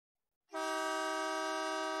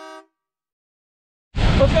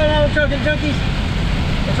What's going on, trucking junkies?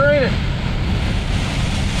 It's raining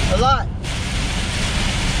a lot.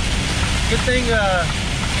 Good thing you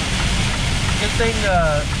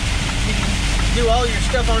can do all your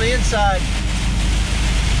stuff on the inside.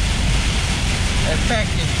 That's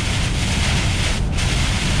packaging.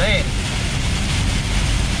 Man,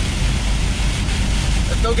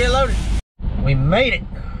 let's go get loaded. We made it.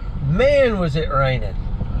 Man, was it raining.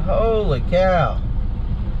 Holy cow.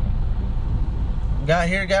 Got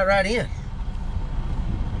here, got right in.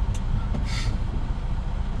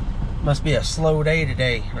 Must be a slow day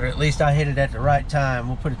today, or at least I hit it at the right time.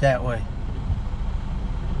 We'll put it that way.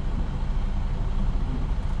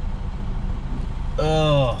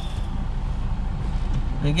 Oh,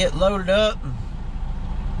 and get loaded up.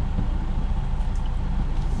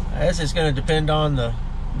 I guess it's going to depend on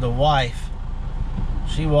the wife.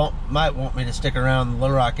 She might want me to stick around the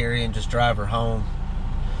Little Rock area and just drive her home.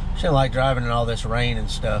 She don't like driving in all this rain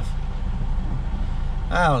and stuff.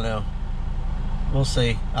 I don't know. We'll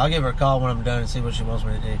see. I'll give her a call when I'm done and see what she wants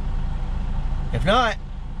me to do. If not,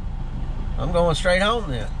 I'm going straight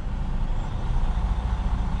home then.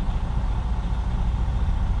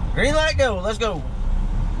 Green light go. Let's go.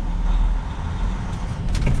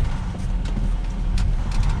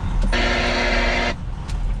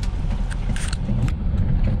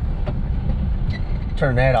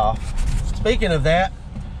 Turn that off. Speaking of that,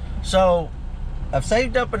 so I've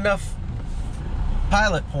saved up enough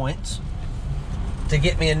pilot points to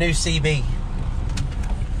get me a new CB.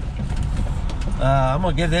 I'm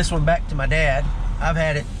gonna give this one back to my dad. I've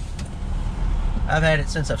had it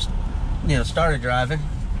since I've started driving,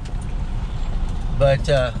 but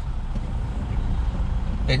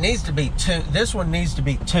it needs to be tuned. This one needs to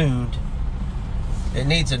be tuned. It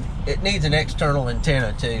needs an external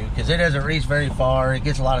antenna too, because it doesn't reach very far. It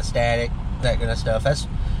gets a lot of static, that kind of stuff. That's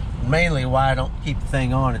mainly why I don't keep the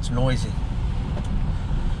thing on. It's noisy.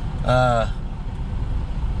 But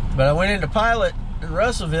I went into Pilot in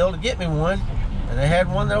Russellville to get me one, and they had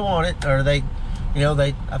one that I wanted, or I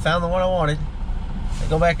found the one I wanted. I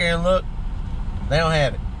go back there and look, they don't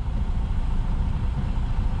have it.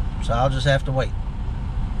 So I'll just have to wait.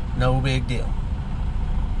 No big deal.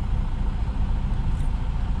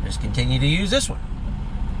 Just continue to use this one.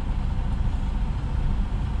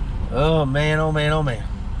 Oh man, oh man, oh man.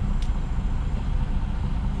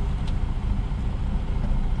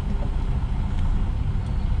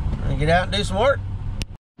 Get out and do some work.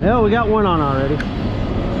 Well, we got one on already.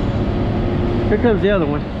 Here comes the other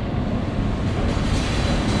one.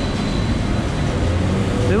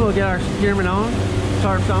 Then we'll get our securement on,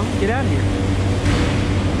 tarps on, get out of here.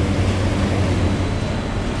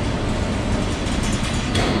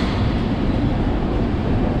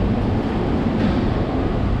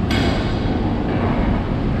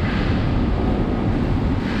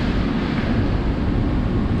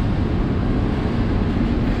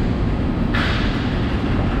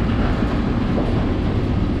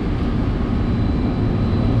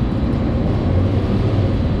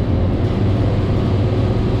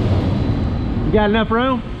 You got enough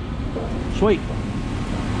room? Sweet.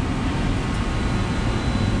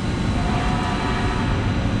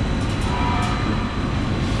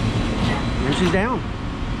 And she's down.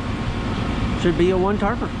 Should be a one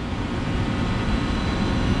tarper.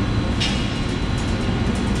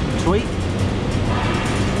 Sweet.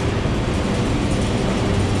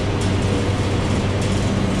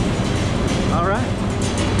 All right.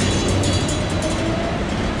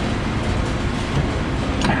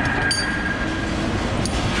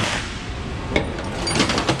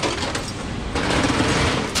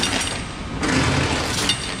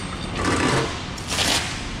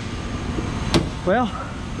 Well,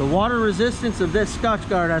 the water resistance of this Scotch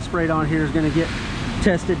Guard I sprayed on here is going to get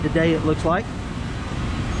tested today, it looks like.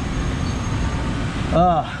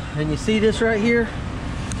 And you see this right here?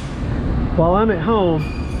 While I'm at home,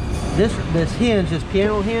 this hinge, this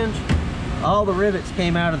piano hinge, all the rivets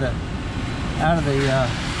came out of the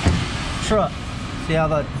truck. See how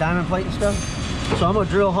the diamond plate and stuff? So I'm gonna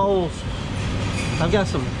drill holes. I've got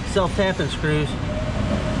some self-tapping screws.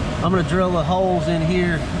 I'm gonna drill the holes in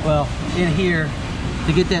here, well, in here,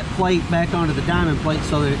 to get that plate back onto the diamond plate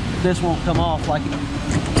so that this won't come off like it.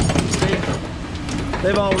 See,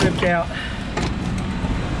 they've all ripped out.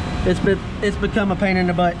 It's become a pain in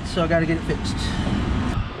the butt, so I gotta get it fixed.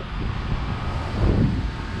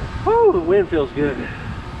 Woo, the wind feels good.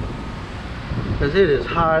 Because it is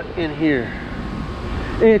hot in here.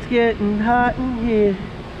 It's getting hot in here.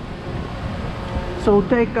 So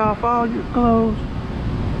take off all your clothes.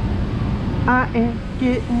 I ain't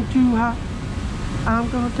getting too hot. I'm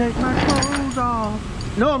gonna take my clothes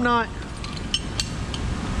off. No, I'm not.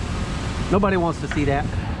 Nobody wants to see that.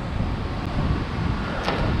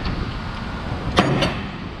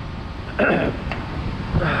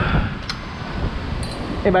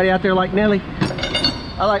 Anybody out there like Nelly?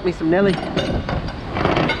 I like me some Nelly.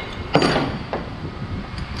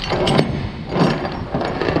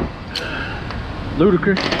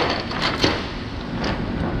 Ludicrous.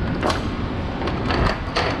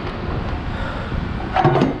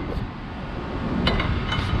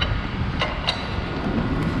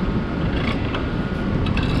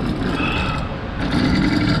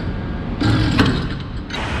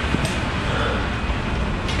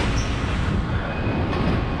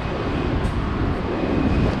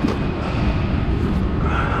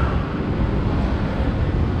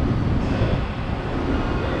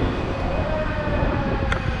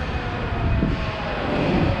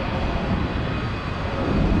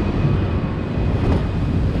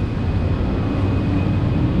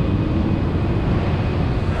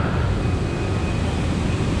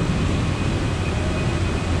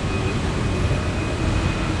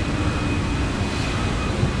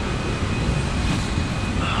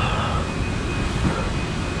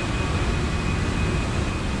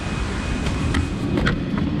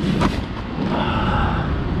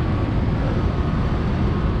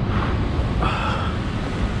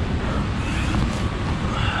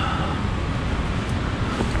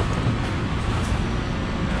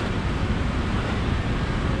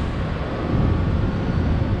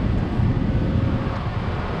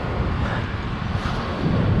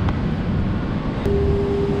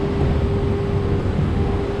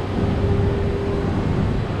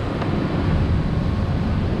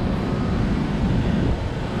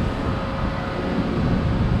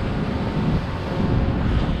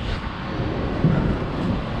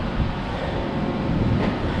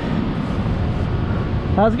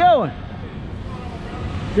 How's it going?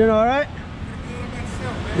 Doing all right?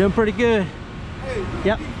 Doing pretty good. Hey,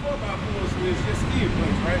 yep.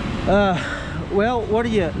 Well, what are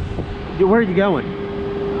you? Where are you going?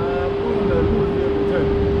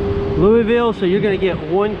 Louisville. So you're going to get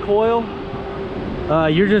one coil.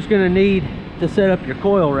 You're just going to need to set up your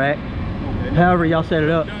coil rack. Okay. However y'all set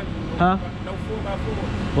it up. Huh? No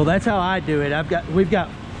 4x4. Well, that's how I do it. I've got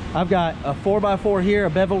a 4x4 here, a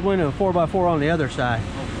beveled one, and a 4x4 on the other side.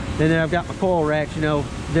 And then I've got my coil racks, you know,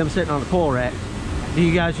 them sitting on the coil rack. Do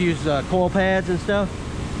you guys use coil pads and stuff?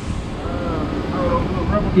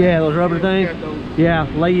 Yeah, those rubber things. Yeah,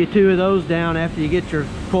 lay you 2 of those down after you get your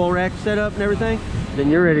coil rack set up and everything.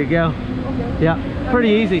 Then you're ready to go. Okay. Yeah, pretty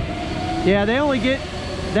easy. Yeah, they only get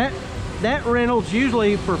that rental's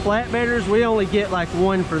usually for flatbedders. We only get like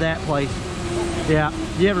 1 for that place. Yeah,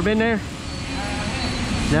 you ever been there?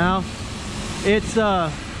 No, it's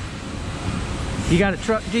you got a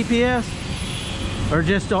truck GPS or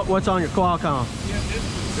just what's on your Qualcomm? Yeah,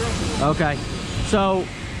 it's the truck. Okay, so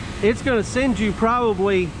it's going to send you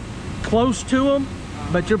probably close to them,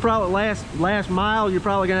 but you're probably last mile. You're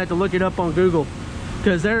probably going to have to look it up on Google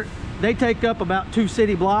because they take up about 2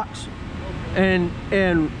 city blocks, and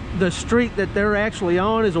the street that they're actually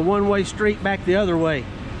on is a one-way street back the other way.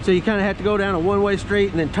 So you kind of have to go down a one-way street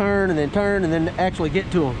and then turn and then turn and then actually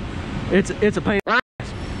get to them. It's a pain in the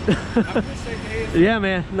ass. Yeah,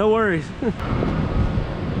 man, no worries.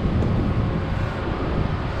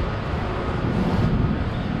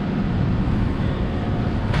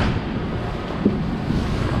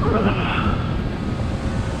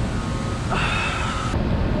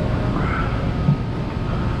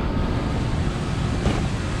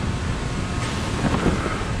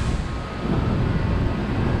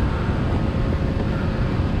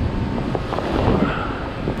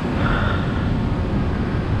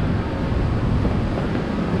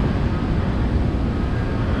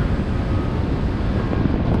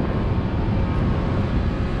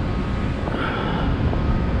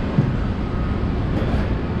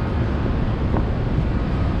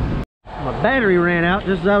 Battery ran out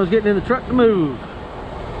just as I was getting in the truck to move.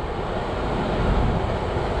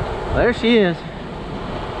 There she is.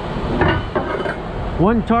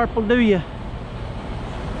 1 tarp will do you.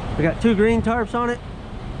 We got 2 green tarps on it,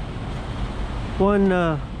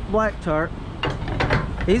 1 black tarp.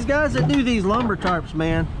 These guys that do these lumber tarps,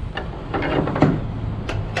 man,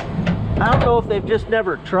 I don't know if they've just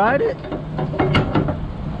never tried it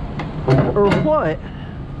or what,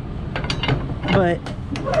 but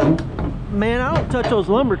man, I don't touch those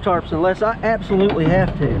lumber tarps unless I absolutely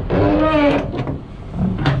have to,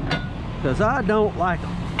 because I don't like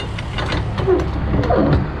them.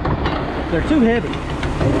 They're too heavy. You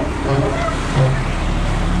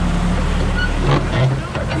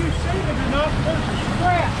say they're not, there's a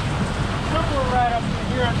strap somewhere right up in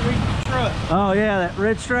here underneath the truck. truck. Oh yeah, that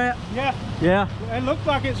red strap. Yeah, Yeah, it looks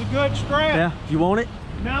like it's a good strap. yeah. You want it?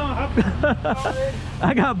 No, I've already.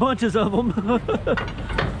 I got bunches of them.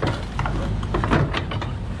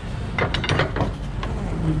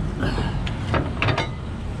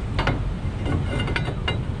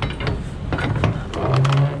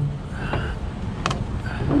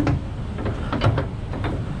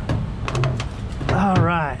 All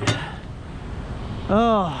right.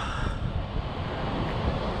 Oh.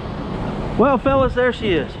 Well, fellas, there she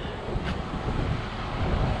is.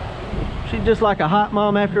 She's just like a hot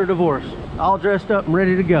mom after a divorce, all dressed up and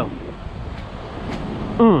ready to go.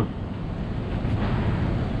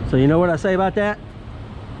 So you know what I say about that?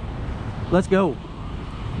 Let's go.